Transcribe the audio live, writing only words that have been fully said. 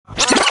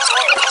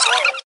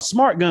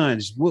smart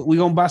guns. We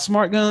gonna buy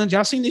smart guns.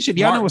 Y'all seen this shit?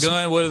 Y'all know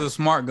what is a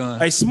smart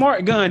gun? A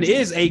smart gun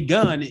is a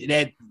gun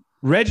that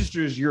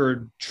registers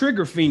your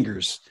trigger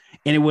fingers,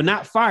 and it will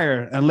not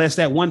fire unless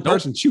that one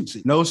person shoots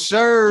it. No,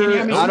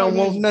 sir. I don't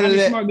want none of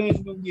that. Smart guns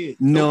you gonna get?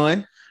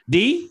 None.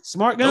 D,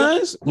 smart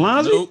guns?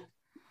 Lonzo? Nope.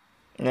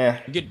 Yeah.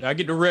 I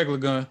get the regular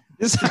gun.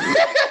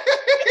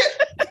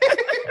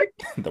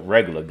 The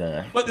regular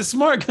gun. But the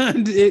smart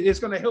gun, it's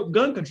going to help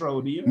gun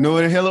control, do you? No,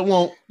 the hell it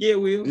won't. Yeah,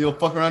 it will. You'll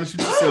fuck around and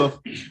shoot yourself.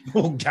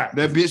 Oh, God.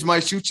 That bitch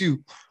might shoot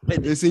you.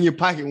 It's in your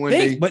pocket one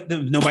day. But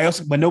nobody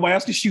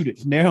else can shoot it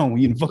from their home.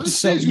 You can fuck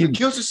yourself. You can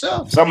kill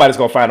yourself. Somebody's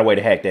going to find a way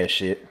to hack that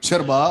shit.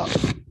 Cheddar Bob.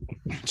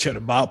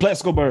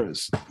 Plaxico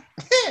Burrs.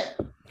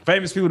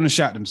 Famous people that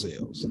shot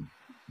themselves.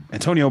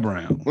 Antonio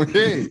Brown.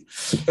 Okay.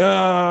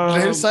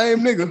 They're the same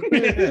nigga.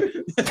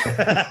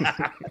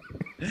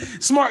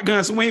 Smart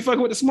gun. So we ain't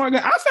fucking with the smart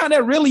gun. I found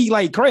that really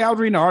like crazy. I was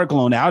reading an article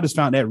on that. I just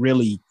found that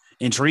really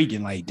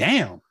intriguing. Like,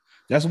 damn,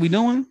 that's what we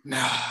doing?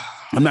 Nah.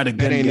 I'm not a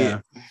gun guy.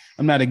 It.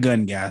 I'm not a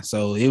gun guy.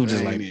 So it was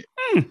just like,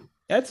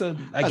 that's a,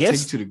 I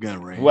guess. Take you to the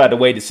gun range. We'll have to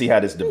wait to see how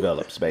this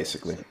develops,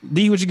 basically.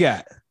 D, what you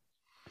got?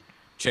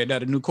 Checked out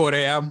the new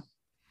Cordae album?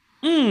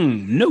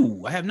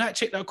 No, I have not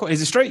checked out Cordae.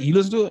 Is it straight? You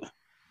listen to it?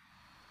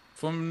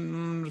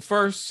 From the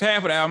first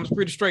half of the album, it's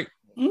pretty straight.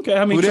 Okay,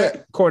 I mean,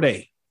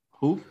 Cordae.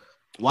 Who?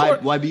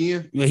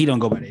 YBN? Yeah, he don't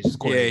go by that. It's just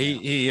Cordae.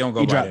 Yeah, he don't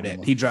go by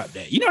that. He dropped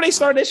that. You know, they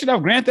started that shit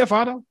off Grand Theft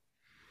Auto.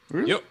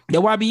 Really? Yep.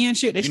 The YBN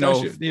shit. They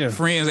started shit. Yeah.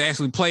 Friends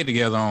actually play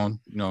together on,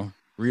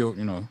 real,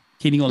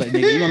 Kid, you gonna let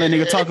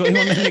nigga talk? You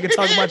gonna let nigga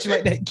talk about you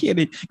like that,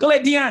 kid? Go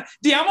let Dion.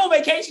 I'm on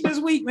vacation this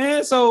week,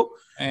 man. So,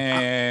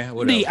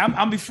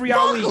 I'm be free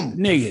all week,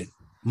 nigga.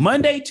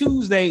 Monday,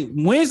 Tuesday,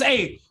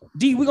 Wednesday.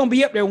 D, we're gonna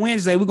be up there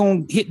Wednesday. We're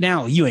gonna hit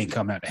down. You ain't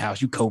coming out the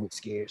house. You COVID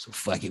scared, so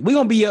fuck it. We're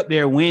gonna be up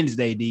there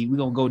Wednesday, D. We're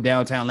gonna go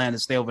downtown Atlanta,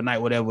 stay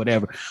overnight,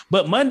 whatever.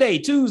 But Monday,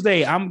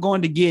 Tuesday, I'm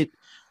going to get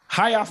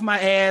high off my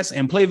ass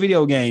and play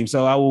video games.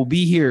 So I will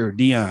be here,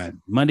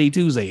 Dion. Monday,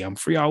 Tuesday. I'm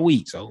free all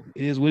week. So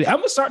it is what I'm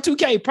gonna start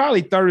 2K probably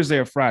Thursday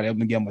or Friday. I'm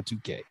gonna get my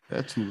 2K.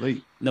 That's too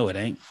late. No, it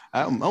ain't.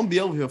 I'm gonna be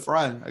over here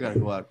Friday. I gotta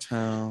go out of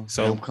town.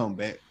 So I'm coming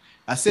back.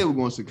 I said we're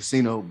going to the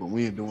casino, but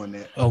we ain't doing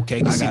that. Okay,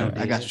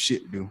 I got some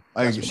shit to do.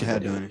 I got some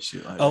shit doing and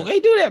shit. Okay,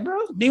 do that,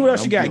 bro. D, what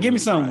else you got? Give me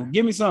something.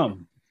 Give me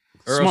something.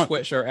 Earl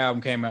Sweatshirt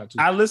album came out too.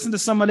 I listened to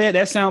some of that.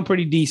 That sound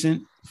pretty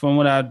decent from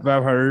what I've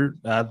heard.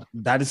 I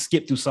just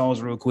skipped through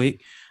songs real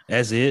quick.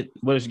 That's it.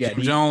 What else you got?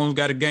 Jim Jones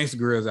got a Gangsta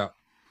Grills out.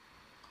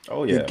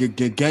 Oh yeah,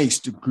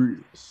 Gangsta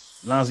Grills.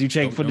 As long as you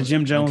check for the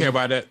Jim Jones. Don't care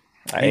about that.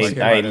 I ain't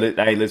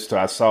listened to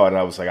it. I saw it and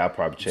I was like, I'll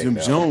probably check Jim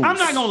it out. Jones. I'm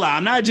not gonna lie,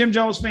 I'm not a Jim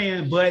Jones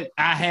fan, but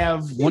I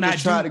have when I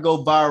tried to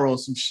go viral on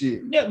some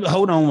shit. Yeah,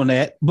 hold on with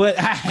that. But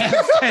I have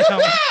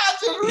found,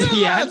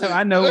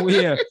 I know.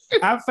 Yeah,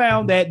 I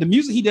found that the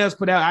music he does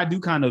put out, I do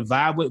kind of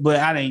vibe with, but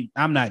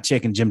I'm not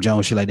checking Jim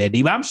Jones shit like that.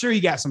 But I'm sure he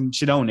got some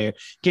shit on there.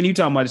 Can you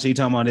talking about this? You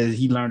talking about that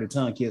he learned a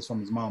ton of kids from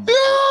his mom?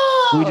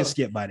 We just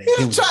skip by that.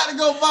 He was trying to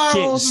go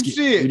viral on some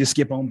shit. We just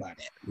skip on by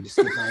that. We just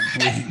skip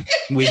on.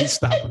 we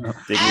stop. Did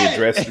we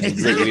address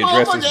this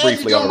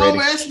briefly already?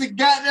 Actually,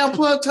 goddamn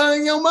put a tongue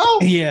in your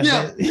mouth.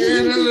 Yeah.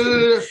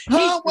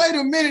 Wait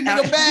a minute,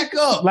 nigga, back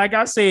up. Like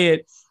I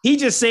said, he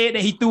just said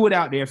that he threw it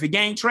out there. If it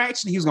gained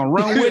traction, he was gonna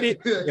run with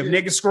it. If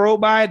niggas scroll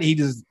by it, he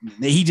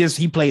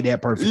played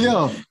that perfectly.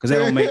 Yeah, because it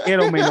don't make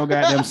no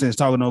goddamn sense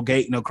talking no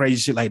crazy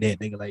shit like that,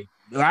 nigga. Like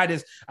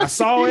I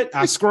saw it,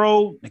 I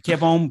scrolled, and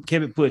kept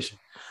it pushing.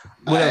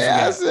 What else you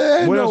got? I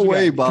said, what else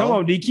way, Bob. Come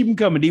on, D, keep them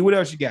coming. D, what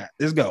else you got?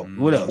 Let's go.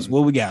 What else?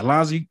 What we got?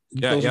 Lonzo,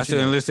 y'all still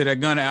didn't listen to that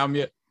Gunna album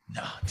yet?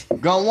 No.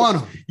 Gun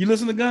one. You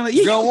listen to Gunna?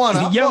 Yeah. Gun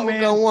one. Young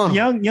man.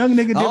 Young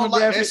nigga demographic. I don't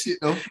like that shit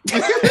though.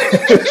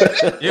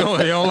 you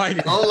don't like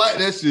it. I don't like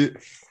that shit.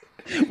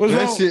 What's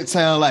that wrong? shit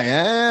sound like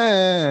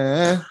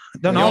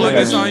Don't like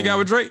that song you got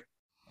with Drake?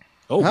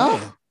 Oh, huh?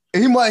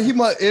 He might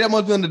that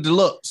must be on the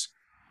deluxe.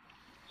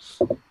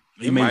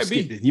 You may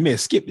have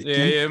skipped it.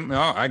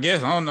 Yeah. I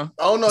guess. I don't know.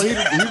 Oh no, he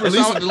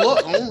released the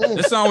deluxe.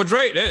 That song with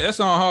Drake, that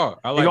song hard.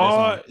 I like that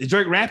song. Is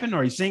Drake rapping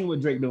or he singing what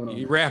Drake doing?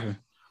 He rapping.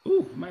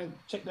 Ooh, man,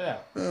 check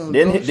that out.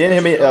 Didn't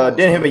him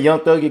and Young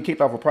Thug get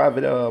kicked off a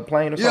private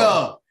plane or something?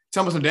 Yeah,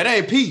 tell me something. That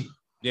ain't P.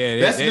 Yeah,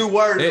 that's the new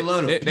word in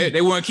Atlanta.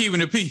 They weren't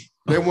keeping the P.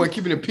 They weren't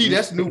keeping the P.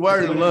 That's the new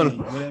word in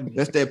Atlanta.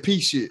 That's that P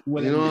shit.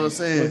 You know what I'm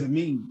saying? What does it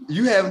mean?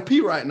 You having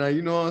P right now.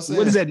 You know what I'm saying?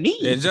 What does that mean?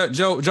 Yeah,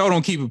 Joe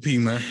don't keep a P,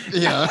 man.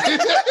 Yeah.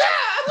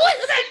 What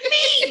does that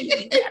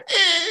mean?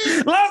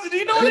 Lonzo, do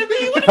you know what it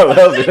means? I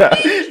love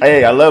it.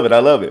 Hey, I love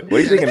it. What do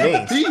you think it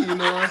means? P, you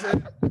know what I'm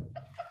saying?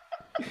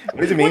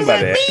 What does it mean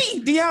by that?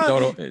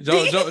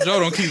 Joe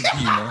don't keep a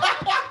P, man.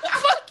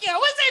 Fuck yeah,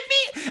 what's that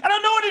mean? I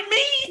don't know what it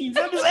means.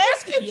 I'm just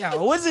asking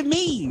y'all. What does it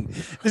mean?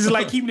 This is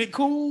like keeping it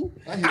cool.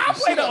 I'll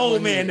play the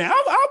old man now.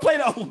 I'll play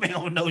the old man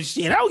on no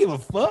shit. I don't give a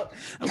fuck.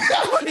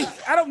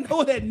 I don't know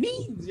what that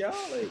means, y'all.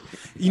 Like,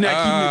 you're not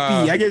keeping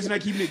it P. I guess you're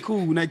not keeping it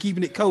cool. Not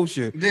keeping it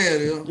kosher.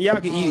 Yeah,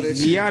 y'all can eat.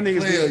 Y'all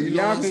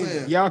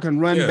niggas. Y'all can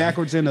run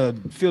backwards in a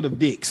field of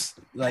dicks.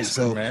 Like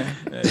so, man.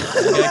 You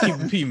gotta keep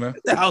it P, man.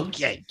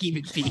 Okay, keep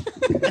it P.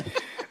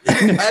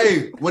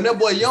 Hey, when that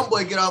boy young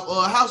boy get off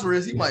house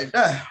arrest, he might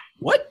die.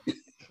 What?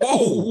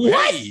 Oh,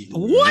 what? Hey.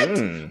 What?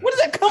 What does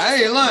that come? I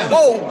ain't lying.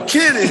 Oh,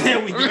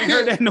 kidding. We ain't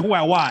heard that in a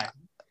while. Why?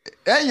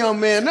 That young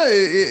man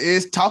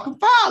is talking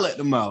foul at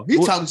the mouth.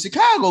 He talking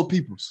Chicago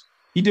peoples.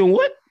 He doing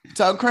what? He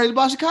talking crazy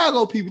about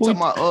Chicago people.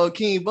 Talking about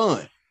King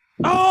Von.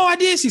 Oh, I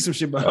did see some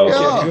shit about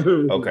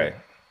Okay.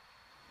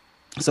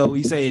 So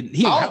he said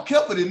I don't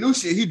care for the new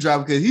shit he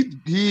dropped because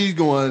he's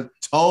going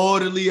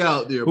totally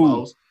out there,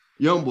 boss.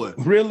 Young boy.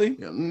 Really?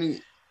 Yeah,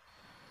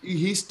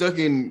 he's stuck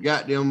in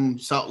goddamn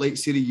Salt Lake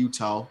City,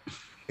 Utah.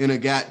 In a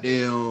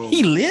goddamn.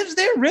 He lives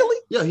there, really?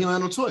 Yeah, he don't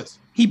have no choice.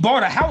 He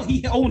bought a house.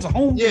 He owns a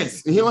home.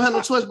 Yes, he don't have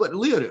no choice but to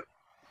live there.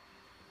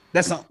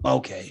 That's not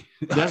okay.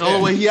 That's the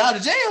only way he out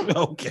of jail.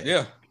 Okay.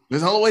 Yeah.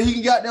 That's the only way he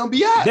can goddamn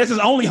be out. That's his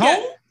only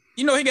home.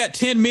 You know he got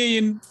 10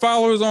 million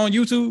followers on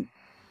YouTube.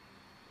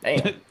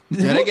 Damn.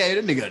 Yeah, they gave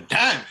that nigga a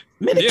diamond.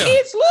 Man, the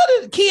kids love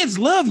it. Kids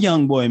love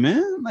Young Boy,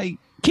 man. Like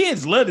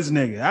kids love this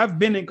nigga. I've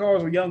been in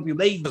cars with young people.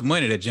 There's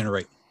money that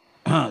generate.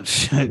 10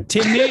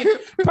 million.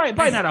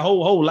 probably not a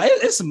whole lot.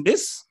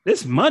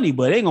 It's money,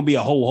 but it ain't gonna be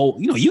a whole.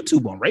 You know,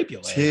 YouTube on rape your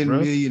ass, 10 bro.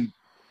 million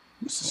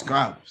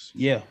subscribers.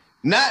 Yeah.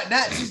 Not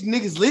just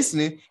niggas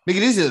listening. Nigga,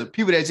 this is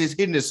people that just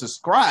hitting the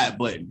subscribe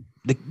button.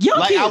 The young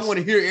like kids, I want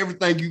to hear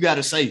everything you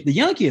gotta say. The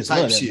young kids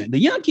love shit. that, man. The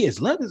young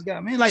kids love this guy,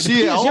 man. Like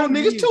shit, the old young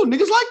niggas too.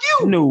 Niggas like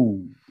you. No.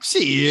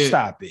 Shit.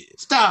 Stop it.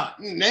 Stop.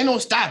 Ain't no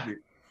stop it.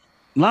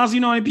 Lonzo, you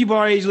know any people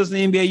our age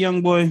listening to NBA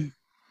Young Boy?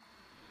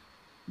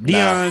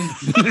 Dion.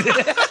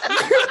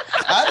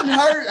 I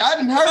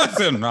didn't heard.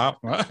 That's enough.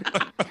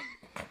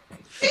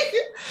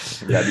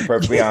 Gotta be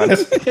perfectly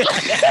honest.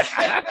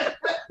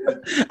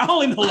 I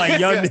only know like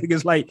young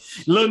niggas, like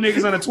little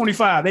niggas under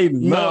 25. They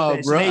love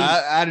that bro. shit.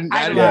 I didn't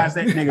idolize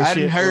that nigga. I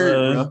didn't shit,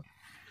 heard, bro.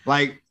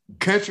 Like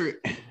country.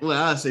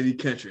 Well, I say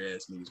these country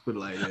ass niggas. Put it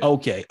like that.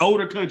 Okay,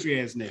 older country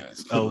ass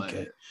niggas. Yeah,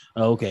 okay,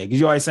 okay. Because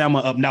you always say I'm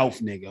an up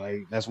north nigga.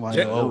 Like that's why I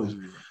know.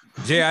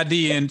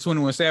 JID and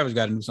 21 Savage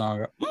got a new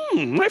song out.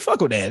 Might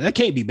fuck with that. That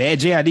can't be bad.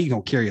 JID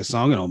gonna carry a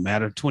song. It don't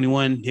matter.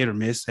 21 hit or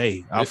miss.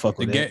 Hey, I'll fuck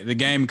with that. The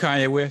game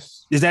Kanye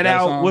West. Is that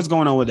out? What's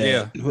going on with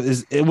that?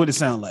 Yeah. What it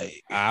sound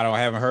like? I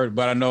haven't heard,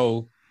 but I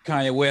know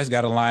Kanye West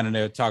got a line in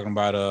there talking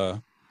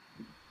about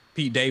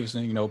Pete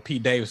Davidson. You know,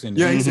 Pete Davidson.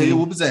 Yeah, he said he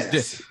whooped his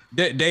ass.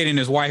 Dating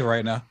his wife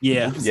right now.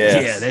 Yeah.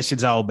 That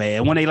shit's all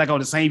bad. When they like on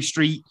the same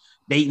street,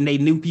 dating they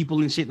new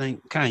people and shit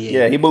like Kanye.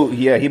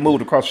 Yeah, he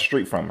moved across the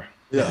street from her.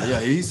 Yeah,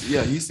 he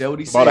said what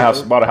he said.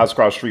 Bought a house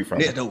across the street from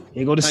her.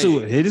 Here go the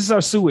sewage. Hey, this is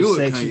our sewage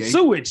section. Kanye.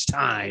 Sewage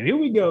time. Here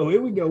we go.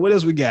 What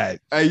else we got?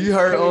 Hey, you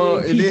heard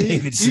and then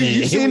you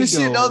seen the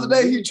shit the other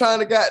day. He trying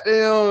to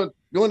goddamn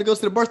going to go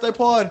to the birthday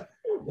party.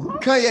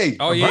 Kanye.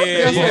 Oh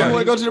yeah. He want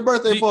to go to the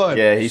birthday party.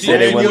 Yeah, he said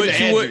they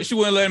wouldn't. She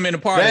wouldn't let him in the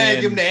party.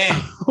 Give him the ad.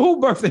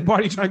 Who birthday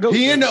party trying to go?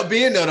 He ended up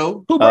being there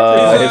though. Who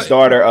birthday? His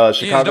daughter,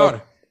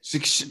 Chicago.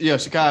 Yeah,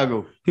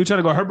 Chicago. He was trying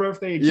to go to her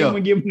birthday and Kim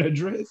wouldn't give him the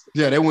address.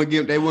 Yeah, they wouldn't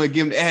give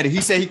him the ad.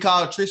 He said he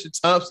called Trisha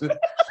Thompson.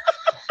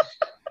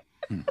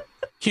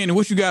 Kenny,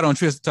 what you got on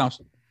Tristan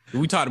Thompson?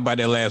 We talked about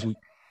that last week.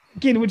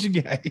 Kenny, what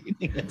you got?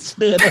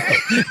 Stood up.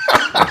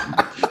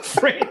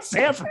 Fred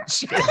Sanford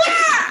shit.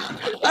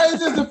 It's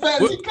just the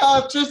fact he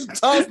called Tristan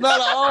Thompson out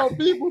of all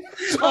people.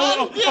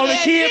 on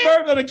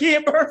the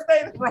kid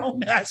birthday, the wrong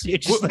that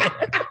shit.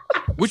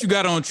 What you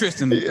got on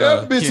Tristan?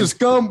 That bitch is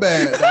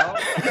scumbag, dog.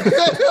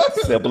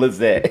 Simple as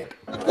that.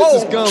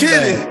 Whoa,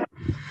 kidding.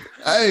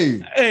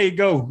 Hey,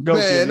 go.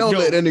 Man, don't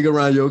let that nigga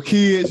around your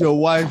kids, your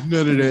wife,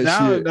 none of that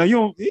shit. No, you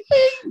don't.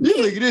 You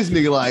look at this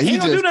nigga like he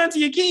don't do nothing to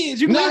your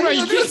kids. You can let him around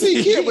your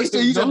kids. But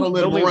still, you just don't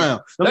let him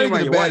around. That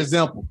ain't a bad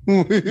example.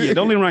 Yeah,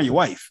 don't let him around your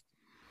wife.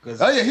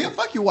 Oh yeah, he'll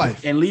fuck your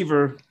wife and leave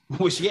her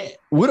where she at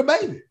with a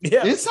baby.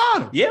 Yeah,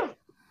 inside her. Yeah.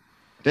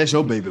 That's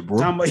your baby,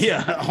 bro. On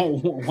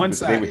one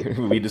side.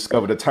 We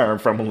discovered a term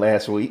from him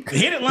last week.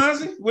 Hit it,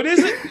 Lonzy. What is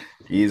it?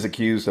 He is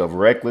accused of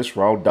reckless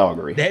raw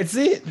doggery. That's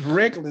it.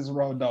 Reckless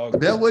raw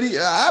doggery. That's what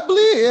I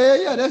believe.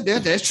 Yeah.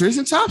 That's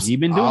Tristan Thompson. He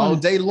been doing all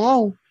day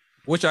long.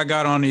 Which I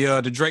got on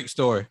the Drake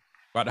story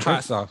about the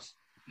hot sauce.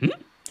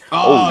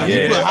 Oh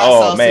yeah. He put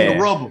hot sauce in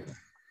the rubber.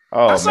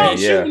 Oh man,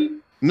 yeah.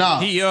 No.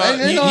 He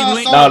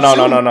linked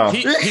no.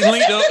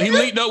 He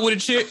linked up with a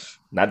chick.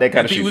 Not that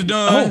kind of shit. He was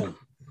done.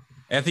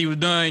 After he was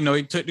done, you know,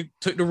 he took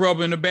the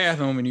rubber in the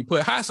bathroom and he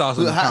put hot sauce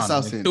in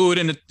the threw it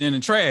in the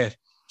trash.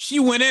 She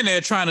went in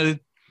there trying to,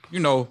 you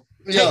know,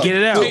 get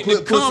it out. Take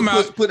the cum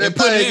out put it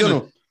in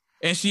her.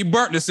 And she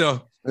burnt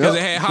herself because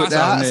it had hot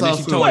sauce in it. And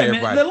she told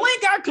everybody. The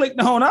link I clicked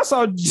on, I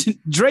saw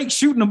Drake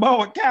shooting the ball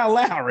with Kyle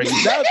Lowry.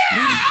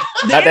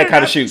 Not that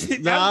kind of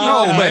shooting.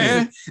 No,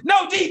 man.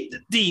 No,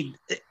 D.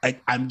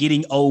 I'm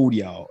getting old,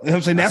 y'all. You know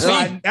what I'm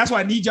saying? That's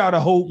why I need y'all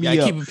to hold me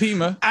up. Keep it P,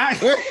 man.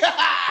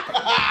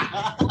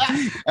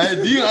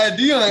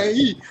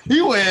 Dion,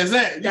 he wears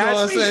that. You know what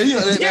I'm saying? He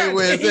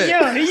wears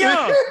that. He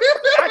young.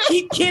 I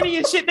keep Kenny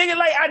and shit, nigga.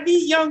 Like, I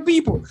need young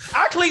people.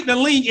 I clicked the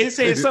link and it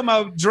said something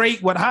about Drake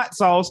with hot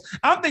sauce.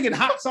 I'm thinking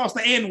hot sauce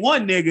to end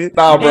one nigga.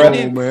 Nah, bro.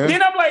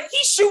 Then I'm like,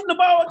 he's shooting the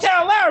ball with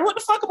Kyle Lowry. What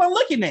the fuck am I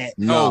looking at?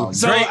 No,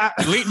 so Drake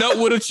linked up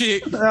with a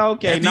chick.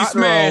 Okay, not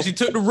smashed. He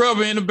took the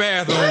rubber in the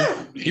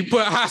bathroom. He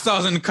put hot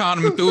sauce in the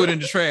condom and threw it in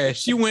the trash.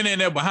 She went in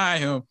there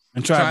behind him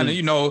and trying to,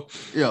 do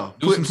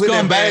some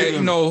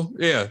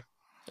scumbag,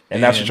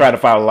 And now she's trying to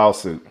file a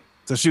lawsuit.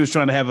 So she was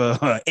trying to have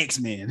a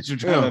X-Men. She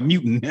was trying to have a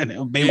mutant and they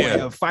want to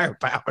have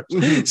firepower.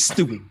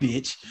 Stupid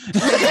bitch.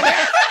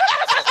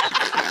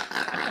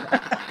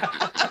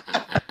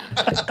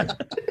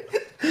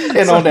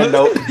 And on that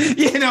note.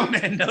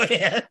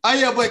 Oh,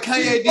 yeah, but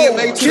Kanye did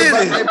make it to the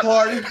birthday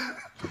party.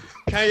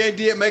 Kanye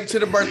did make it to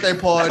the birthday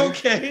party.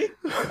 Okay.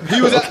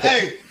 He was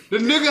hey, the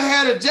nigga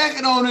had a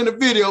jacket on in the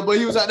video, but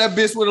he was out that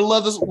bitch with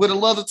a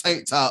leather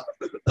tank top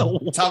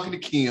talking to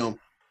Kim.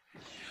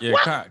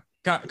 Yeah,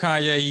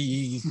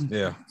 Kanye,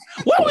 yeah.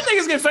 Why would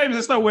niggas get famous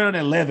and start wearing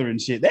that leather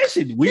and shit? That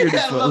shit weird. He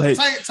had a leather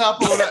tank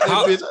top on that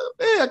bitch.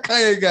 Yeah,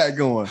 Kanye got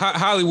going.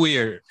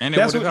 Hollywood. And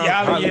that's what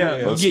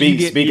Hollywood.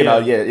 Speaking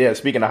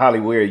of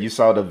Hollywood, you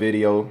saw the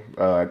video.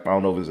 I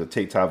don't know if it was a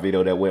TikTok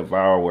video that went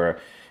viral where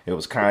it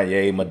was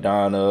Kanye,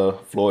 Madonna,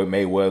 Floyd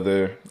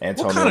Mayweather,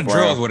 Antonio What kind of Brown.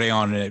 drugs were they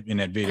on in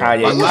that video?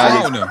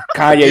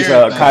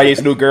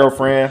 Kanye's new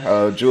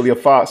girlfriend, Julia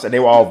Fox, and they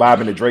were all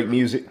vibing to Drake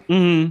music.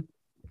 Mm-hmm.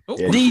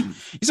 Yeah. You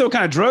said what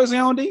kind of drugs they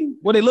on, D?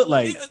 What they look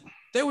like?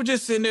 They were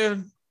just sitting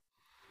there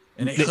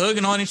and they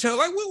hugging on each other.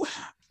 Like, what?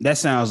 That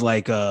sounds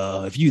like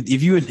if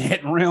you in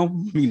that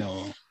realm,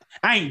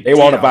 They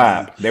want to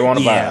vibe. They want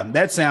to vibe.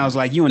 That sounds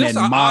like you in that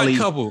Molly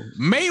couple.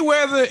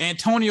 Mayweather,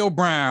 Antonio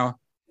Brown,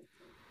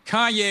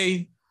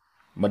 Kanye,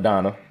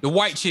 Madonna, the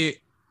white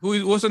chick.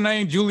 What's her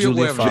name?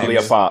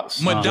 Julia Fox.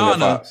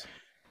 Madonna.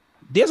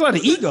 There's a lot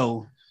of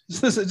ego.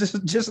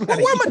 just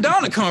where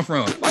Madonna come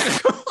from?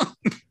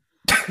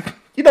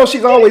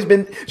 She's always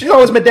been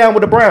down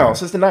with the Browns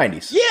since the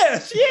 90s.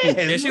 Yes.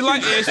 Yeah, she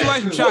likes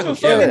some chocolate.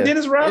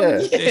 Dennis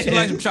Rodman. Yeah, she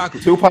likes some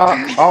chocolate.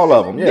 Tupac, all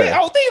of them. Yeah.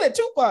 I was thinking that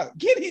Tupac.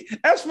 Kenny,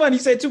 that's funny.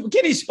 He said Tupac.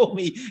 Kenny showed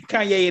me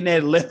Kanye in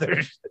that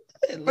leather.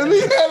 But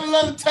he had a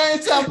leather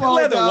tank top on.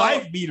 Leather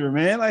wife beater,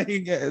 man. Like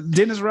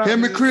Dennis Rodman.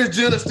 Him and Chris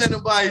Jenner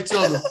standing by each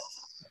other.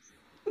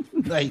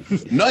 Like,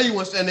 no, you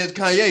want to stand there as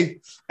Kanye.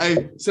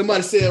 Hey,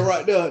 somebody said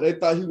right there, they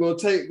thought he was going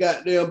to take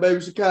goddamn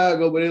Baby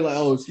Chicago, but they're like,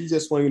 oh, she's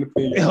just swinging the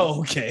finger. Oh,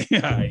 okay. All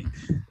right.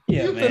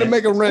 Yeah, you man.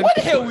 Make a run. What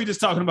the hell were we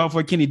just talking about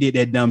before Kenny did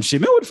that dumb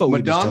shit? Man, what the fuck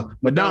Madonna.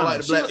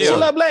 Like she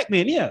love black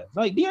men, yeah.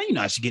 Like, yeah, you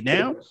know how she get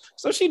down.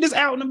 So she just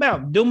out and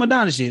about doing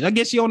Madonna shit. I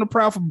guess she on the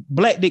prowl for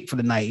black dick for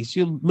the night.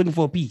 She looking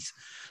for a piece.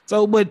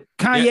 So, but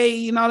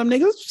Kanye and all them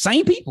niggas,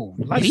 same people.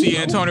 Like, you see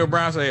Antonio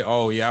Brown say,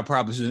 "Oh yeah, I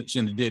probably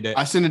shouldn't have did that."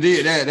 I shouldn't have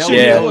did that. The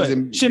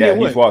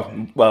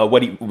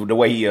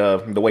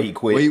way he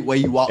quit. Way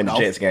he walked in the off.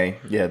 Jets game.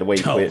 Yeah, the way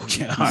he quit.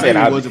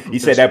 He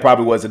said that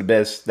probably wasn't the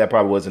best. That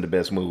probably wasn't the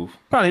best move.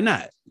 Probably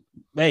not.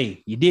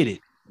 Hey, you did it.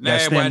 Now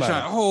everybody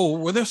trying,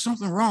 well, there's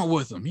something wrong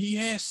with him. He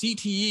has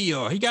CTE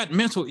or he got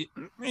mental. There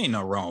ain't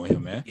nothing wrong with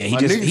him, man. Yeah, he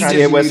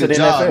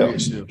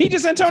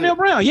just Antonio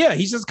Brown. Yeah,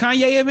 he's just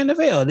Kanye of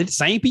NFL. They're the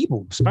same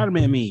people.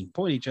 Spider-Man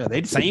point each other.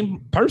 They the same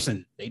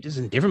person. They just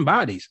in different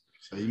bodies.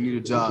 So you need a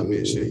job,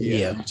 man. Shit.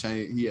 He had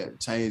to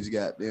change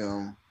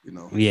goddamn,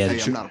 Yeah,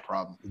 hey, I'm not a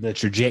problem. The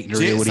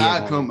trajectory. Jets,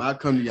 I come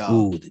to y'all.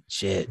 Ooh, the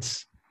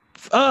Jets.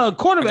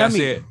 Quarterback.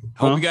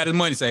 Hope he got his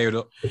money saved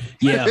up.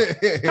 Yeah.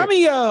 How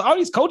many all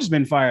these coaches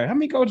been fired? How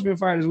many coaches been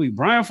fired this week?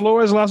 Brian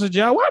Flores lost his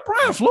job. Why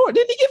Brian Flores?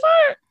 Didn't he get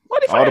fired? Why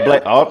did he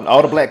fire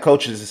all the black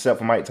coaches except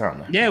for Mike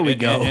Tomlin. There we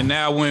go. And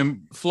now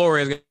when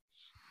Flores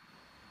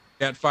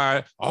got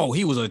fired,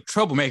 he was a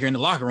troublemaker in the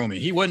locker room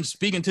and he wasn't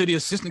speaking to the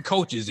assistant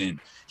coaches and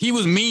he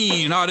was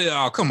mean and all that.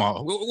 Oh, come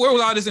on. Where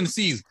was all this in the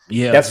season?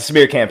 Yeah. That's a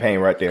smear campaign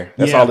right there.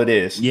 That's all it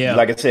is. Yeah.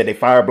 Like I said, they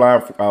fired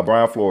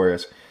Brian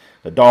Flores.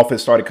 The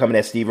Dolphins started coming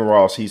at Stephen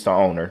Ross. He's the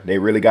owner. They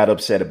really got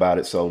upset about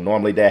it. So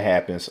normally that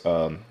happens.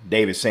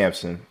 David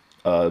Sampson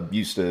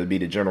used to be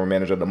the general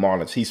manager of the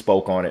Marlins. He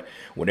spoke on it.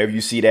 Whenever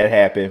you see that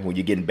happen, when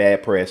you're getting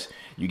bad press,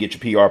 you get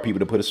your PR people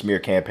to put a smear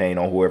campaign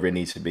on whoever it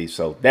needs to be.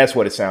 So that's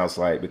what it sounds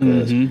like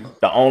because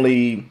the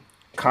only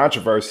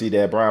controversy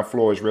that Brian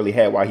Flores really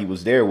had while he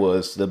was there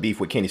was the beef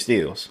with Kenny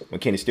Stills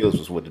when Kenny Stills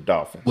was with the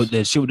Dolphins. With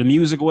that shit with the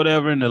music or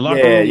whatever in the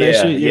locker room. He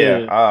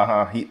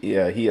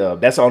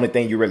that's the only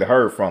thing you really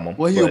heard from him.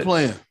 What he was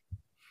playing?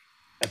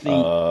 I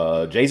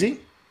think Jay-Z?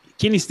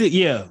 Kenny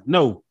Stills,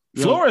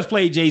 Flores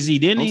played Jay-Z,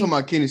 didn't he? I'm talking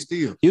about Kenny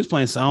Stills. He was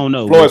playing, so I don't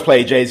know. Flores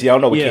played Jay-Z. I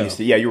don't know what Kenny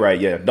Stills. Yeah, you're right.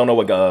 Yeah, don't know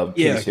what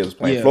Kenny Stills was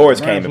playing. Flores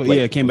came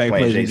back and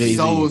played Jay-Z.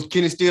 So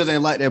Kenny Stills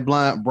ain't like that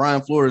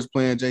Brian Flores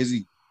playing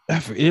Jay-Z.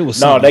 It was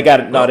they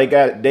got it.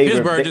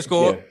 Pittsburgh just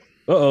scored.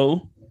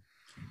 Told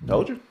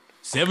you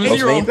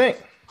 7-0.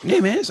 Yeah,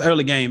 man, it's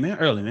early game, man.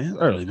 Early, man.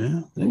 Early.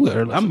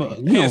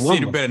 Kansas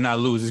City better not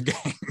lose this game.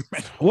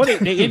 What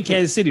they in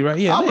Kansas City, right?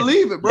 Yeah, I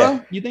believe it, bro.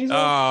 Yeah. You think so?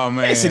 Oh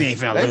man, Kansas City ain't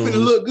finna lose. They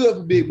finna look good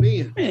for Big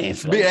Ben. They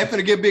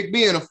finna get Big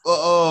Ben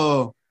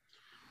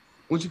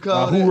what you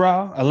call it?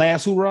 Hoorah, a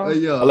last hoorah,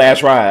 a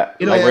last ride.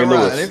 You know, like Ray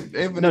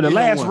Lewis. No, the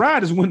last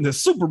ride is when the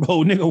Super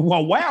Bowl nigga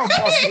won wild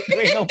card.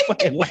 Ain't no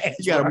fucking last.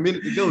 You got a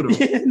minute to go though.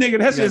 Yeah, nigga,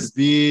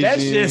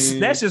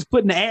 that's just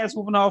putting the ass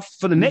whooping off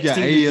for the next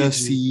team.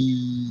 AFC.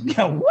 You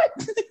got what?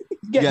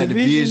 You got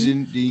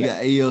division, then you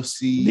got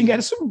AFC. Then you got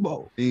a Super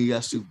Bowl. Then you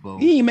got Super Bowl.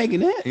 He ain't making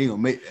that. He ain't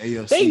gonna make the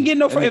AFC. They ain't getting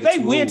no. If they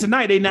win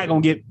tonight, they not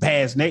gonna get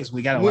past next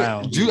week. I don't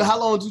know. How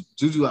long is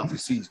Juju out for the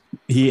season?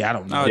 Yeah, I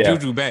don't know.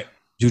 Juju back.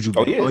 Juju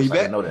back. Oh, he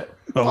back? I know that.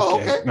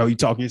 Okay. No, you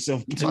talking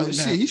yourself into it.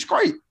 Shit, he's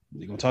great.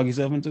 You gonna talk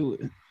yourself into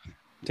it?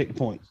 Take the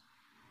points.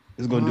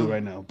 It's gonna do it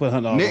right now. Put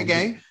 $100. Net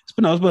game.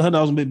 Let's put $100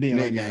 on Big Ben.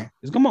 Net game.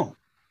 Come on.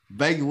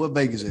 Vegas. What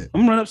Vegas at?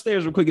 I'm gonna run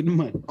upstairs real quick and get the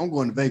money. I'm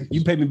going to Vegas.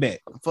 You pay me back.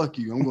 Fuck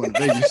you. I'm going to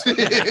Vegas.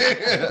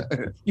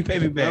 You pay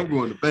me back. I'm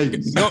going to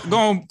Vegas.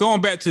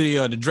 Going back to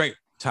the Drake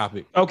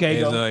topic. Okay.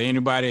 Has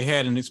anybody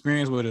had an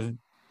experience with a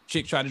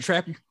chick try to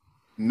trap you?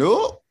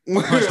 No.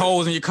 Punch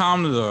holes in your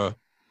condoms or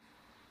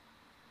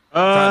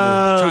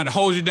trying to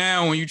hold you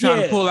down when you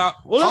trying to pull out.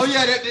 Well,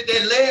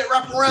 that leg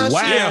wrap around.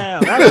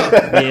 Wow.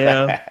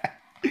 Yeah.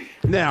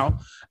 Now,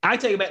 I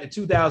take it back to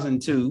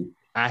 2002.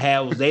 I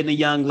was dating a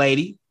young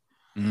lady,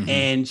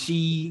 and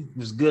she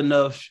was good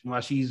enough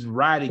while she's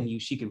riding you,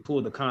 she can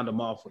pull the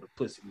condom off with a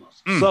pussy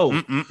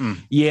muscle.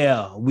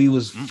 Yeah, we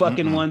was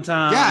fucking one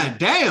time. God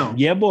damn.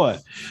 Yeah, boy.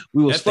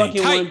 We was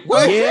fucking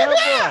one.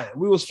 Yeah, boy.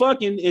 We was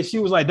fucking, and she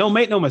was like, "Don't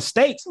make no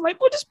mistakes." I'm like,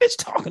 "What this bitch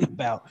talking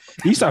about?"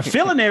 You start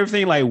feeling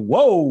everything like,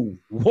 "Whoa,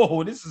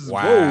 this is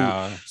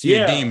wow." She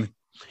a demon.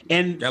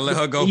 And gotta let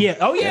her go. Yeah.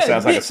 Oh yeah. That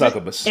sounds like a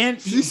succubus.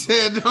 And she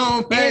said,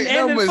 "Don't make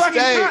no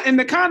mistake." And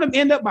the condom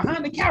end up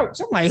behind the couch.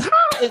 I'm like,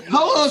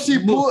 how long she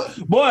put?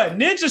 Boy,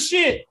 ninja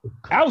shit.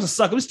 I was a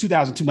sucker. It was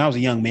 2002. I was a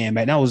young man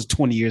back then. I was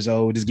 20 years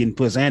old, just getting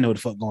pussy. I didn't know what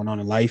the fuck going on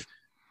in life.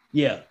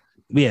 Yeah.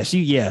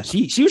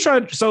 She was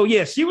trying to. So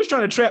yeah, she was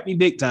trying to trap me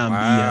big time.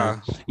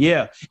 Wow.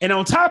 Yeah. And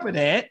on top of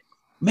that,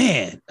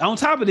 man, on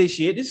top of this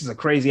shit, this is a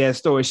crazy ass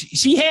story.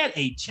 She had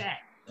a chat.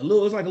 It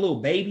was like a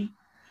little baby.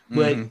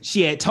 But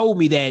she had told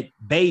me that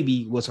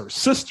baby was her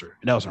sister.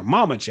 That was her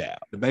mama child.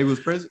 The baby was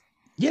present?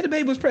 Yeah, the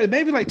baby was present.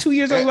 Baby like 2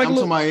 years old. Like I'm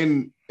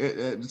talking about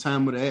at the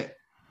time of that.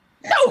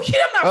 No, kid,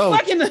 I'm not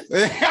fucking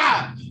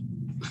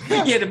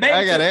yeah, the baby.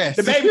 I got ass.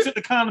 The baby took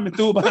the condom and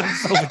threw it behind the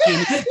sofa.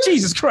 Kid.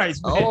 Jesus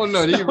Christ, man. Oh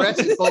no, these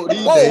ratchet folk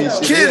these days.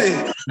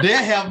 Kidding. They'll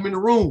have them in the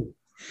room.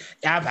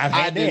 I've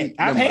had that.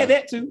 I've had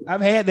that too.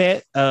 I've had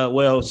that.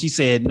 Well, she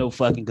said no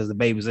fucking because the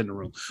baby's in the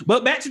room.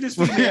 But back to this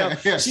female.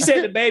 She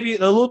said the baby,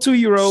 the little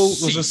 2-year-old,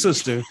 was her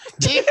sister.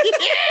 Do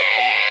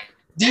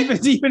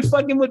you been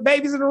fucking with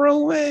babies in the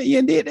room? Man?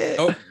 You did that?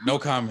 Oh, no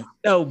comment.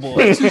 Oh boy.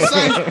 What you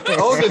say?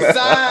 On the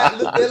side,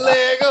 lift that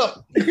leg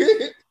up.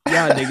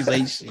 Y'all niggas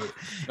ain't shit.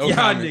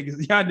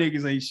 Y'all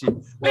niggas ain't shit.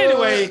 But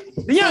anyway,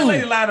 the young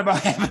lady lied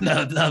about having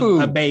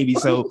a baby,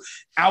 so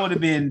I would have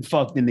been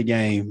fucked in the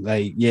game.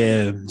 Like,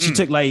 yeah, she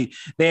took they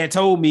had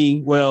told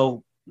me.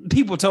 Well,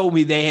 people told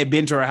me they had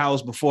been to her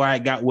house before I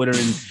got with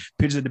her, and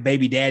pictures of the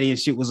baby daddy and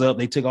shit was up.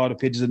 They took all the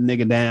pictures of the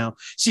nigga down.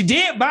 She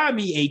did buy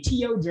me a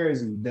T.O.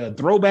 jersey, the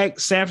throwback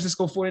San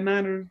Francisco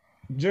 49ers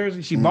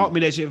jersey. She bought me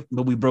that shit,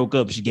 but we broke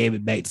up. She gave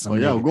it back to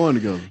somebody. Y'all going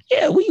together?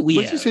 Yeah, we.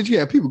 But you said you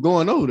had people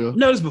going over there.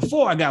 No, this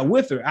before I got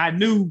with her. I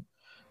knew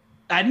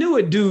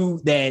a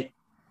dude that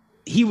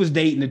he was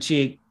dating a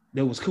chick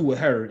that was cool with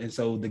her, and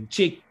so the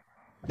chick.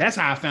 That's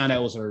how I found out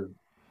it was her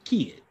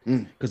kid,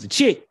 because the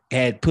chick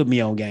had put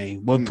me on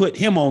game. Well, put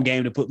him on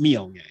game to put me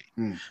on game.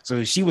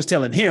 So she was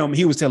telling him,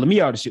 he was telling me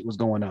all the shit was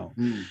going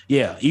on.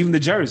 Yeah, even the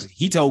jersey.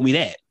 He told me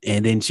that,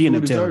 and then she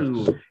ended up telling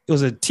me it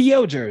was a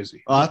T.O.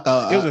 jersey. Oh, I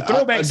thought it was a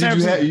throwback.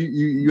 Did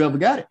you ever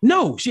got it?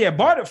 No, she had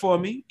bought it for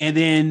me, and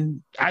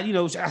then I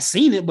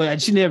seen it,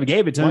 but she never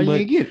gave it to me. Why you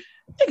didn't get it?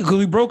 Because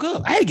we broke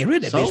up. I had to get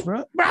rid of that bitch,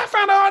 bro. Bro, I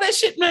found out all that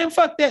shit, man.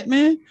 Fuck that,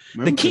 man.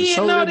 The kid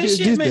and all this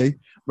shit, man.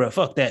 Bro,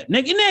 fuck that.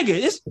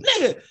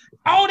 Nigga.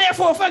 All that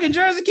for a fucking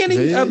jersey, Kenny?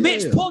 A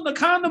bitch pulling the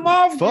condom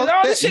off. Fuck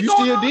all this shit you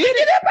going still on. Did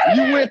it?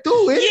 You went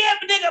through it. Yeah,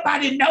 but nigga, I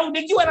didn't know.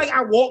 Nigga, you had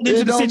I walked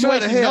into the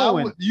situation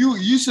going.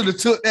 You should have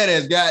took that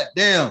as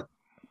goddamn.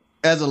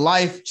 As a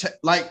life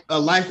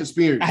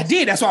experience. I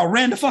did. That's why I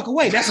ran the fuck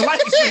away. That's a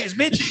life experience,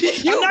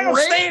 bitch. I'm not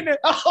gonna stay in there.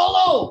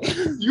 Hold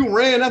on. You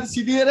ran after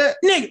she did that?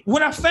 Nigga,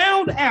 when I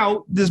found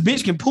out this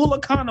bitch can pull a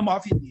condom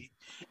off your dick,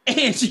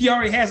 and she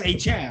already has a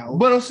child.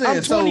 But I'm saying,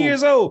 I'm 20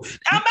 years old.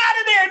 I'm out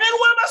of there, nigga.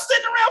 What am I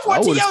sitting around for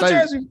a T.O.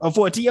 jersey? Or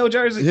for a T.O.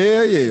 jersey?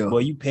 Yeah. Boy,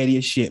 you petty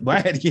as shit. But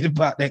I had to get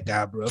about that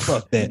guy, bro.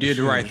 Fuck that. You did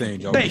the right thing,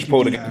 Joe. You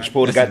pulled a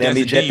goddamn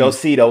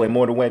ejectocito in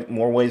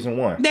more ways than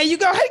one. There you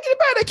go. How you get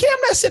about that kid?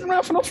 I'm not sitting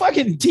around for no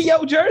fucking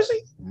T.O.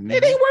 jersey.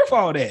 It ain't worth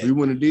all that. We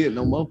wouldn't have did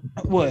no more.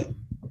 What?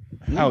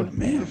 Oh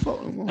man!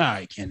 All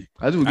right, Kenny.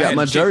 I just got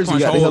my jersey.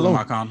 Got the hell on.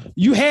 My condom.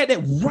 You had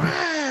that?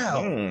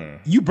 Wow.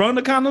 You brought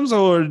the condoms,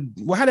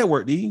 or how that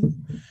work? D?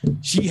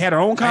 She had her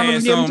own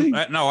condoms.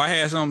 I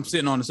had some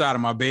sitting on the side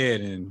of my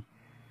bed, and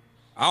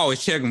I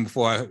always check them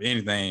before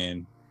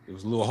anything. And There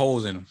was little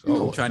holes in them.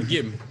 So I'm trying to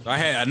get me. So I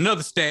had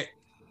another stack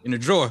in the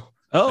drawer.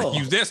 I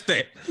used that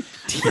stack.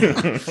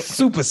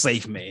 Super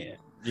safe, man.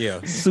 Yeah.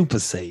 Super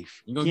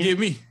safe. You gonna give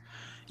me?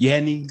 You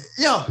had any?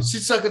 Yo, she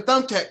stuck a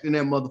thumbtack in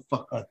that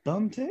motherfucker. A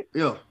thumbtack?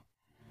 Yeah.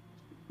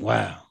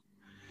 Wow.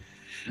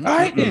 All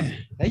right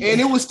then. And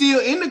it was still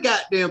in the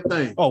goddamn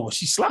thing. Oh, well,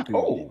 she sloppy.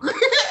 Oh.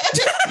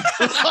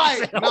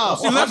 Like, no.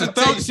 She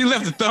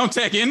left the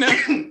thumbtack in there.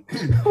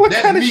 What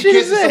kind of shit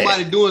is that?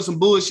 Somebody doing some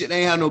bullshit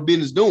they ain't have no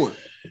business doing.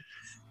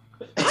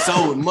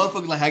 So the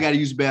motherfucker like, I gotta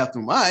use the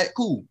bathroom. All right,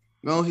 cool.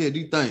 Go ahead,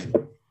 do your thing.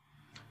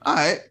 All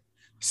right.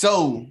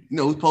 So,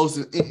 we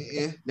posted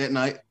that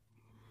night.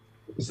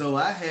 So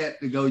I had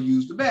to go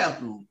use the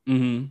bathroom.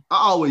 Mm-hmm. I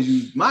always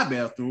use my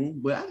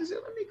bathroom, but I just said,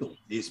 let me go to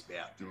this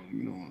bathroom.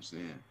 You know what I'm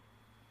saying?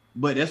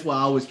 But that's why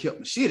I always kept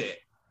my shit at.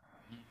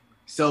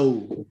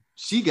 So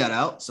she got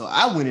out. So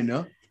I went in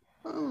there.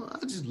 I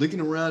was just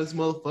looking around this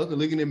motherfucker,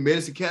 looking at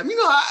medicine cabinet.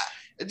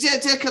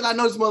 Just because I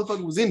know this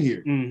motherfucker was in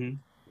here. Mm-hmm.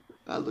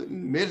 I look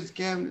in the medicine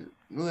cabinet.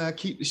 I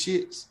keep the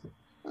shits.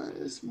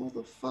 This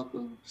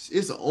motherfucker,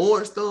 it's an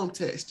orange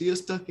thumbtack still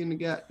stuck in the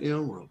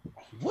goddamn room.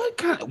 What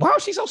kind? Why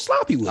was she so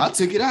sloppy with it? I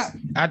took it out.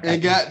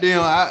 And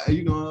goddamn,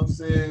 you know what I'm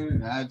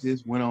saying? I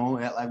just went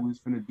on, act like we was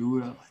finna do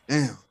it. I was like,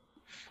 damn.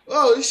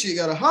 Oh, this shit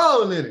got a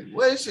hole in it.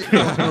 Where this shit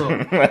come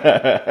from?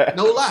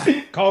 No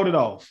lie. Called it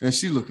off. And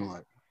she looking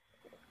like,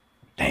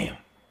 damn.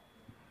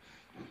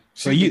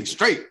 So you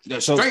straight.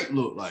 That straight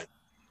look like.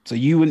 So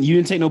you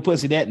didn't take no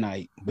pussy that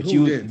night, but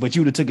you would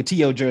have took a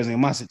T.O. jersey in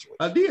my situation.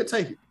 I did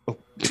take it. Oh.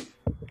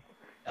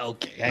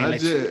 Okay. I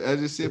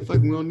just said, fuck,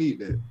 we don't need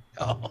that.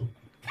 Oh.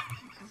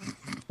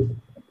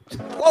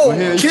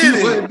 Whoa,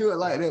 kidding. Wouldn't do it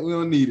like that. We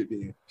don't need it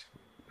then.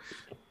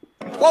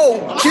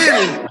 Whoa,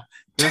 kidding.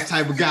 That's the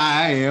type of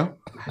guy I am.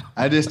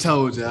 I just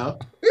told y'all.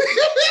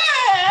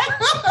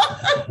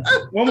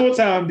 One more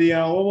time,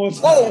 Dion. One more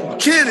time. Whoa,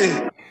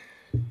 kidding.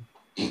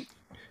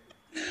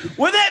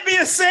 With that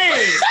being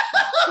said,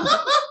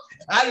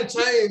 I done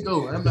changed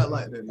though. I'm not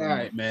like that. All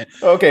right, man.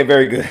 Okay,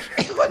 very good.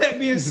 With that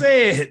being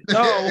said,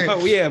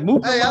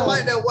 move. Hey, I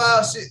like that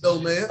wild shit though,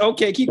 man.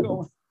 Okay, keep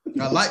going.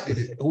 I liked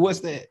it.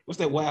 What's that? What's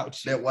that wild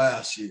shit? That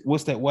wild shit.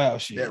 What's that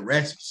wild shit? That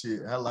ratchet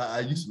shit. I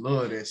used to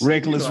love that shit.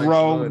 Reckless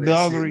raw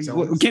doggery.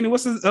 Kenny,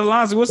 what's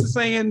the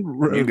saying?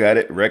 You got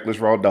it. Reckless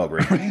raw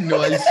doggery.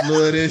 I used to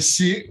love that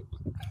shit.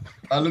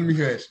 Let me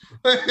hear it.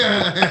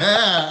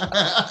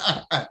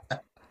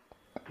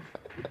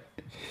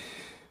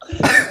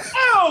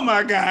 Oh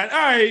my God. All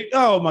right.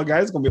 Oh my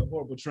God. It's gonna be a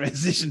horrible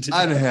transition today.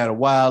 I done had a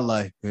wild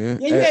life, man.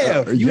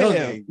 Yeah,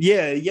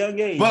 young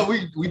age. But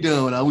we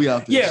done now. We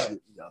out there. Yeah.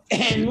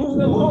 And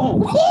moving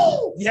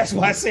along. That's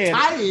why I said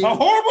a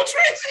horrible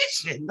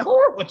transition.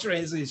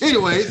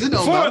 Anyways,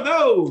 for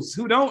those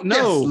who don't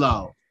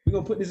know, we're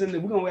gonna put this in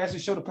we're gonna actually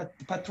show the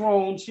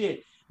patron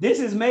shit. This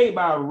is made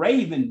by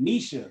Raven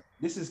Misha.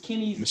 This is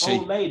Kenny's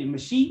old lady.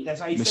 Mache.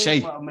 That's how you say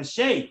it.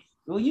 Mache.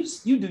 Well, you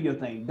do your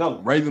thing. Go.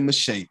 Raven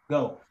Mache.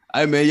 Go.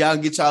 Hey man, y'all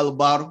can get y'all a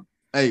bottle.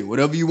 Hey,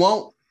 whatever you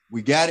want,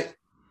 we got it.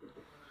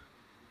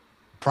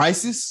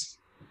 Prices.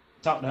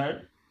 Talk to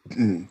her.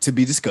 To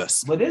be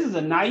discussed. But this is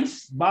a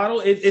nice bottle.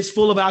 It's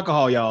full of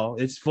alcohol, y'all.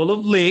 It's full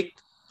of lick.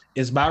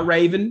 It's by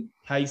Raven.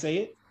 How you say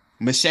it?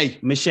 Mache.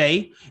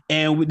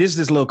 And this is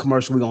this little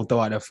commercial we're gonna throw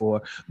out there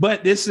for.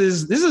 But this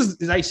is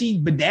like she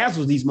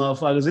bedazzles these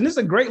motherfuckers, and this is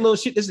a great little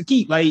shit. This to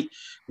keep. Like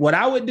what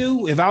I would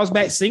do if I was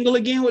back single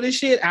again with this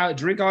shit, I would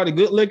drink all the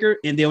good liquor,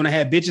 and then when I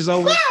had bitches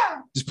over,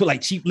 just put like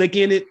cheap liquor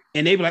in it,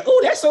 and they be like, "Oh,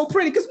 that's so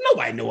pretty," because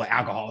nobody know what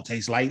alcohol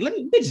tastes like.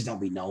 Bitches don't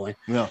be knowing.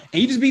 Yeah.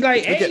 And you just be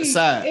like, "Hey, look at the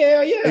side.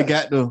 Yeah, yeah." They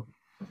got the.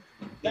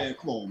 Man,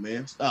 come on,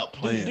 man. Stop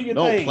playing. Do your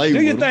Don't thing. play Do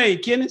with your them. thing,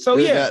 Kenny. So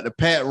They yeah, got the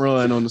Pat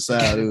run on the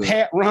side. Of it.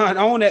 Pat run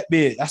on that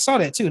bit. I saw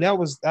that too.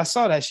 I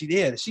saw that she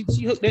did. She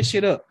hooked that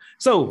shit up.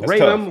 So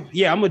Raven,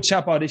 I'm gonna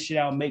chop all this shit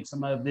out and make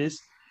some of this.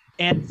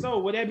 And so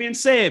with that being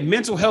said,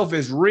 mental health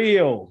is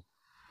real.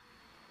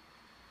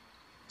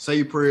 Say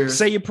your prayers.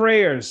 Say your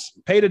prayers.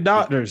 Pay the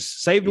doctors.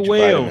 Save the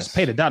whales.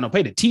 Pay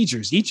the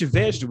teachers. Eat your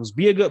vegetables.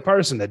 Be a good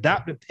person.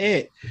 Adopt a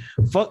pet.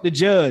 Fuck the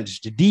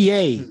judge, the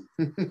DA,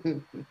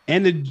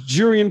 and the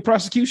jury and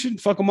prosecution.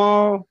 Fuck them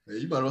all. Yeah,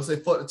 you might well say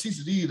fuck the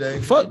teachers these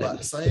days. Fuck them.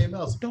 The same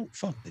else. Don't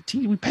fuck the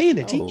teacher. We paying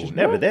the teachers.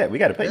 Never that. We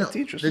got to pay the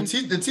teachers. The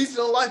teachers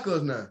don't like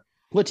us now.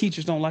 What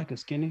teachers don't like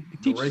us, Kenny?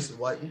 The racist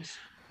white ones.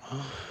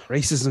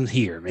 Racism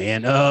here,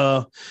 man.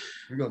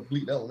 You're gonna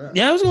bleep that one out.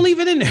 Yeah, I was gonna leave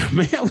it in there,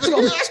 man. I was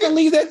gonna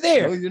leave that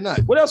there. No, you're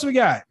not. What else we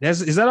got?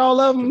 Is that all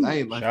of them? I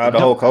ain't like Shout out to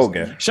Hulk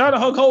Hogan. Shout out to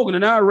Hulk Hogan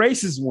and our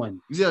racist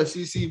one. Yeah,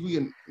 see if we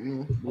can.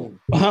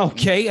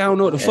 Okay, I don't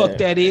know what the fuck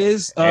that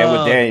is. And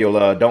with Daniel,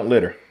 don't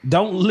litter.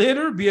 Don't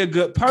litter. Be a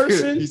good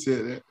person. He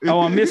said that. Oh,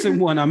 I'm missing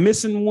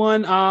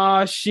one.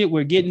 Ah, shit,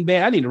 we're getting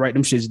bad. I need to write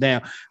them shits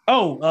down.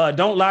 Oh,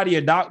 don't lie to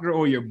your doctor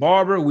or your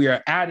barber. We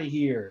are out of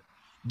here.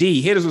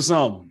 D, hit us with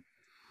something.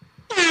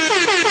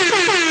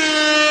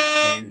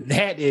 And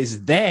that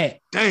is that.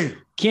 Damn.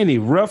 Kenny,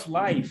 rough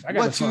life. I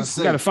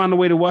gotta find a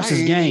way to watch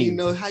this game. You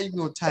know how you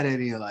gonna tie that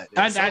in like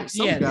that?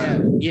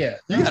 Yeah.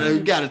 You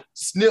gotta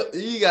snip.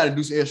 You gotta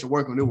do some extra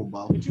work on that one,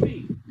 ball. What you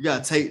mean? You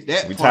gotta take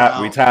that. We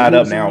tied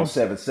up now on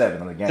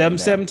 7-7 on the game.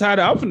 7-7 tied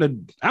up. I'm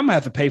gonna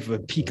have to pay for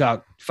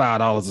Peacock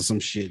 $5 or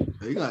some shit.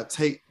 You gotta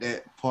take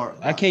that part.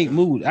 I can't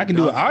move. I can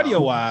do it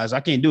audio wise.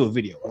 I can't do it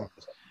video wise.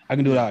 I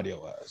can do it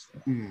audio wise.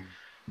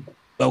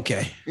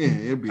 Okay. Yeah,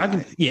 it'll be.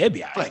 It'll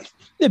be all right.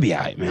 It'll be all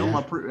right, man.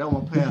 That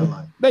one pad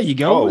like. There you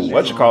go. Oh,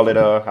 what you call it?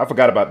 I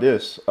forgot about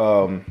this.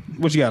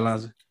 What you got,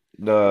 Lonzo?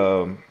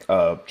 The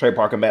Trey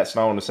Parker, Matt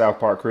Stone, the South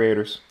Park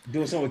creators.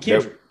 Doing something with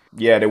Kendrick.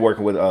 They're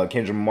working with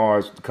Kendrick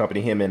Lamar's company.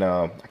 Him and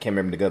I can't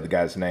remember the other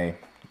guy's name.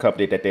 The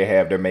company that they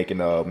have, they're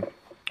making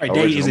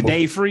is it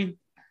Dave Free?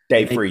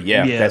 Dave Free,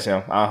 yeah, that's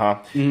him.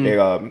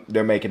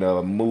 They're making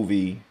a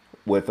movie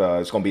with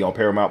it's gonna be on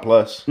Paramount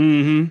Plus.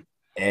 Mm-hmm.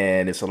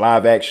 And it's a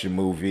live action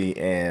movie,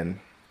 and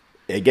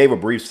it gave a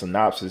brief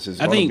synopsis. It's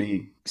going to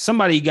be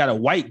somebody got a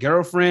white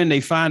girlfriend. They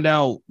find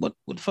out what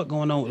the fuck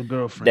going on with the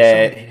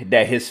girlfriend.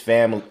 That his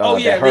family.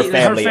 Her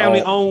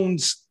family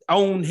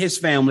own his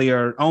family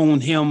or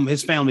own him,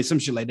 his family, some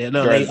shit like that.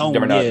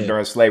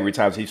 During slavery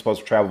times, he's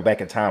supposed to travel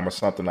back in time or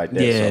something like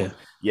that.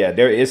 Yeah. So,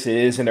 there is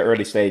in the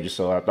early stages.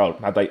 So I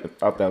thought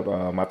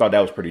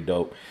that was pretty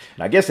dope.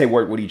 And I guess they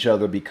worked with each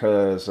other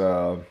because.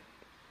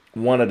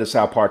 One of the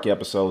South Park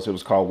episodes, it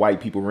was called White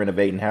People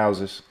Renovating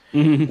Houses,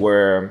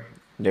 where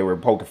they were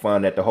poking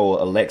fun at the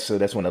whole Alexa.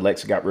 That's when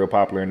Alexa got real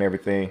popular and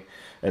everything.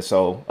 And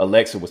so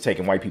Alexa was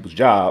taking white people's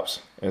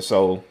jobs. And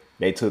so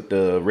they took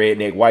the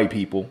redneck white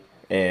people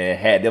and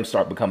had them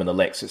start becoming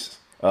Alexas.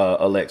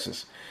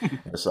 And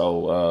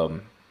so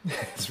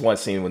this one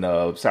scene when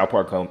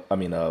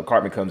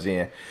Cartman comes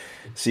in,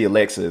 see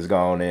Alexa is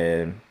gone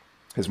and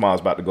his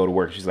mom's about to go to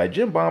work. She's like,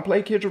 Jim Bond,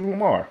 play Kendrick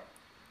Lamar.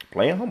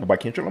 Playing Humble by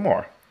Kendrick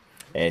Lamar.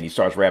 And he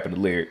starts rapping the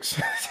lyrics.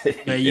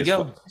 There you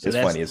go. It's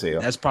funny as hell.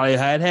 That's probably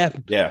how it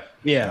happened. Yeah.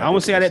 I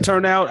want to see how that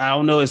turned out. I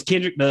don't know. Is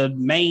Kendrick the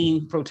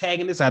main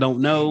protagonist? I don't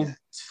know.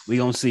 We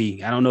gonna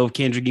see. I don't know if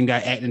Kendrick even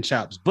got acting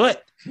chops,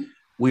 but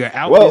we are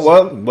out.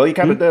 Well, he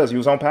kind of does. He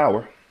was on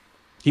Power.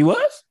 He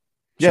was.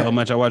 Yeah. So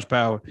much I watch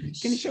Power. Can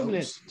you show me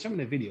that? Show me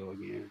that video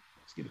again.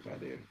 Let's get it out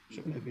there.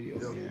 Show me that video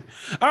again.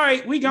 All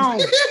right, we gone.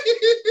 All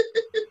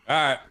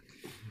right.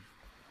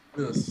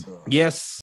 Yes.